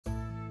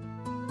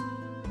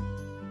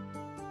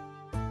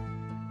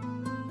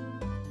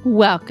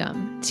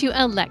Welcome to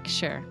a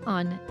lecture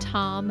on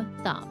Tom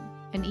Thumb,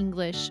 an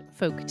English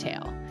folk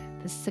tale.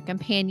 This is a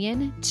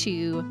companion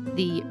to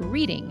the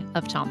Reading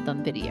of Tom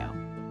Thumb video.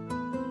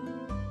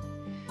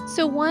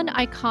 So one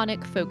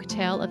iconic folk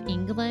tale of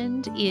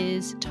England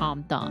is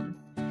Tom Thumb.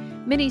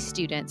 Many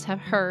students have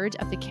heard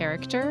of the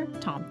character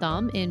Tom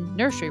Thumb in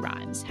nursery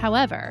rhymes.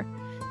 However,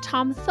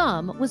 Tom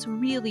Thumb was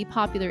really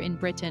popular in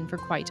Britain for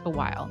quite a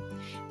while.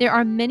 There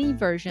are many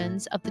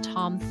versions of the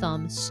Tom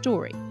Thumb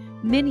story,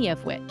 many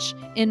of which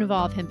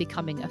involve him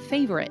becoming a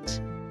favorite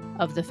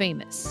of the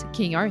famous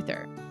King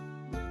Arthur.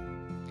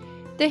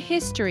 The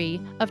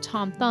history of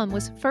Tom Thumb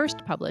was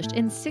first published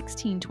in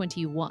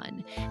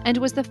 1621 and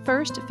was the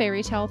first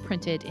fairy tale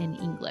printed in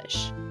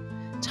English.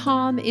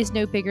 Tom is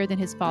no bigger than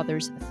his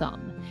father's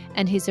thumb,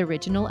 and his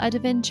original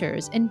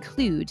adventures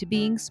include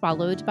being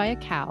swallowed by a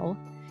cow,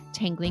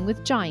 tangling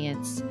with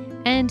giants,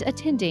 and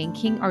attending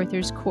King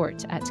Arthur's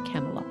court at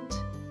Camelot.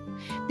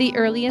 The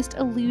earliest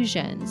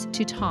allusions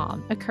to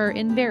Tom occur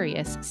in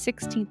various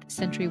 16th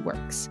century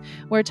works,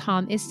 where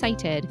Tom is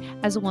cited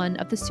as one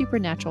of the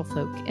supernatural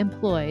folk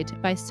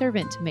employed by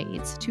servant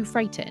maids to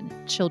frighten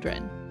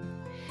children.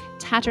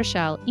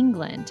 Tattershall,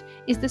 England,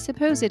 is the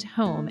supposed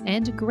home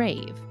and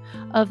grave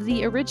of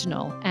the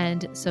original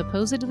and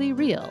supposedly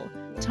real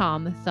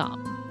Tom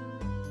Thumb.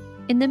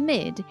 In the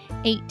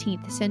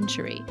mid-18th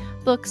century,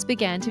 books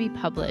began to be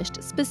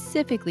published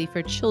specifically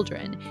for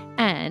children,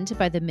 and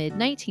by the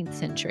mid-19th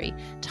century,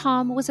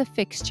 Tom was a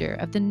fixture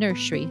of the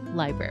nursery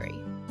library.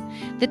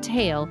 The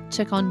tale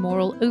took on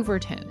moral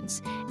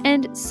overtones,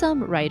 and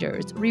some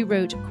writers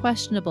rewrote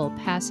questionable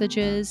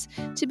passages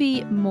to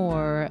be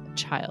more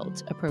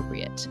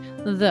child-appropriate,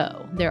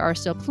 though there are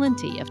still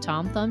plenty of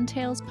Tom Thumb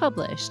tales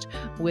published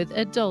with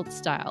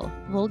adult-style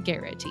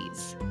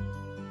vulgarities.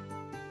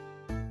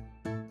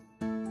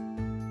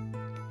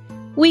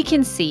 We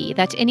can see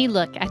that any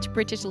look at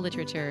British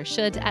literature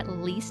should at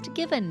least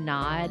give a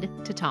nod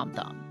to Tom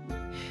Thumb.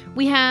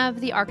 We have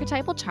the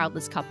archetypal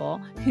childless couple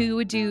who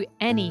would do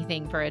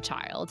anything for a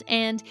child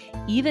and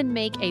even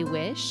make a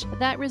wish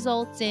that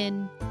results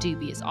in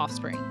dubious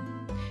offspring.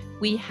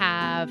 We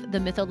have the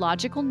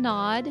mythological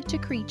nod to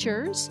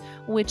creatures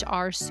which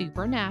are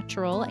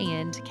supernatural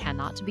and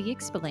cannot be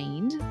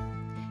explained.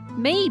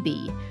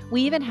 Maybe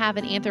we even have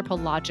an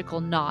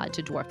anthropological nod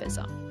to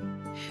dwarfism.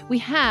 We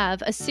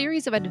have a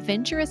series of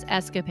adventurous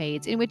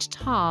escapades in which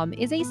Tom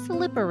is a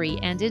slippery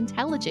and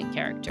intelligent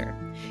character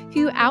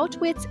who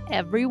outwits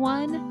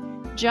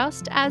everyone,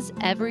 just as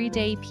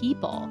everyday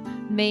people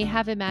may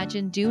have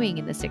imagined doing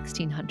in the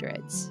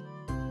 1600s.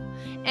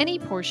 Any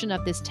portion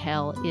of this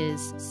tale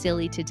is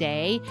silly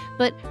today,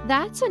 but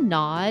that's a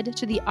nod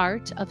to the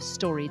art of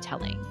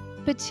storytelling,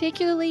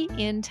 particularly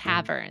in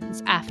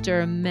taverns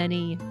after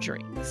many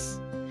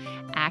drinks.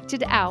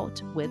 Acted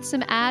out with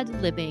some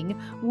ad-libbing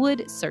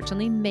would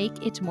certainly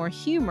make it more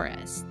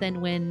humorous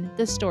than when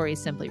the story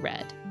is simply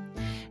read.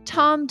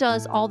 Tom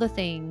does all the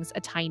things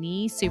a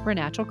tiny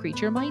supernatural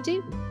creature might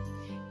do.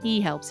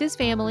 He helps his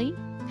family,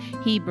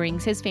 he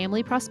brings his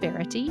family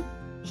prosperity,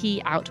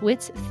 he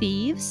outwits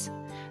thieves,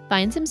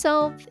 finds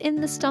himself in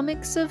the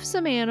stomachs of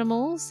some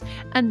animals,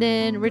 and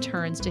then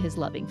returns to his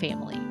loving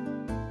family.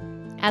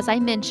 As I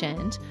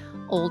mentioned,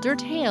 older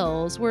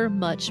tales were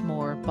much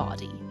more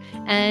bawdy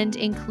and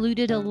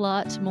included a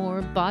lot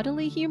more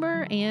bodily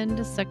humor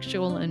and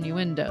sexual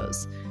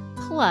innuendos.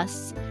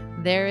 Plus,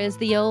 there is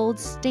the old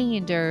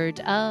standard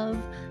of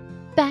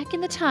back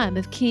in the time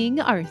of King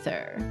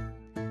Arthur.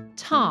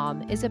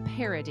 Tom is a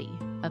parody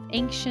of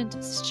ancient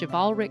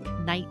chivalric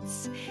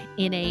knights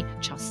in a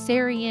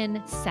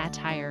Chaucerian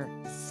satire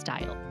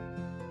style.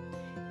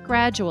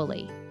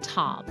 Gradually,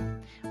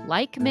 Tom,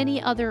 like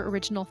many other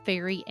original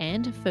fairy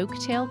and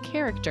folktale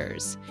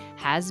characters,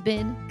 has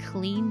been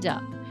cleaned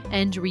up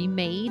and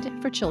remade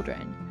for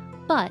children,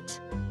 but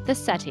the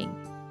setting,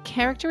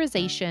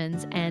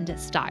 characterizations, and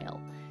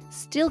style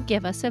still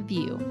give us a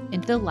view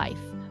into the life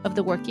of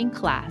the working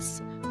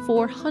class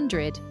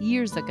 400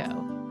 years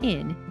ago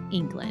in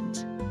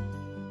England.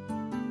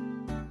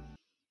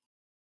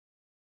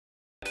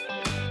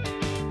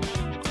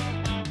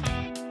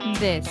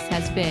 This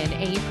has been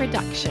a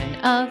production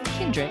of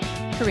Kendrick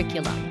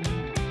Curriculum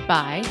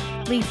by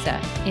Lisa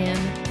M.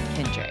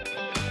 Kendrick.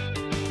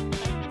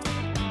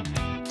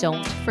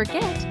 Don't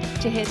forget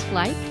to hit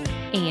like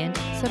and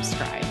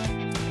subscribe.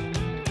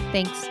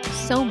 Thanks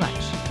so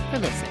much for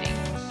listening.